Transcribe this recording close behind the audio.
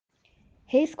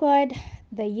Hey squad,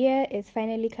 the year is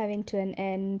finally coming to an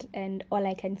end, and all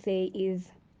I can say is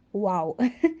wow.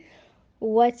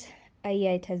 What a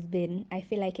year it has been. I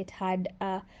feel like it had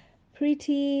a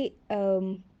pretty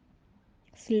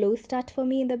slow start for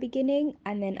me in the beginning,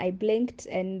 and then I blinked,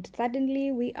 and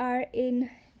suddenly we are in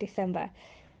December.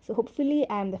 So, hopefully,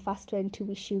 I'm the first one to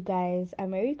wish you guys a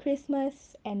Merry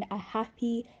Christmas and a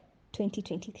happy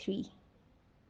 2023.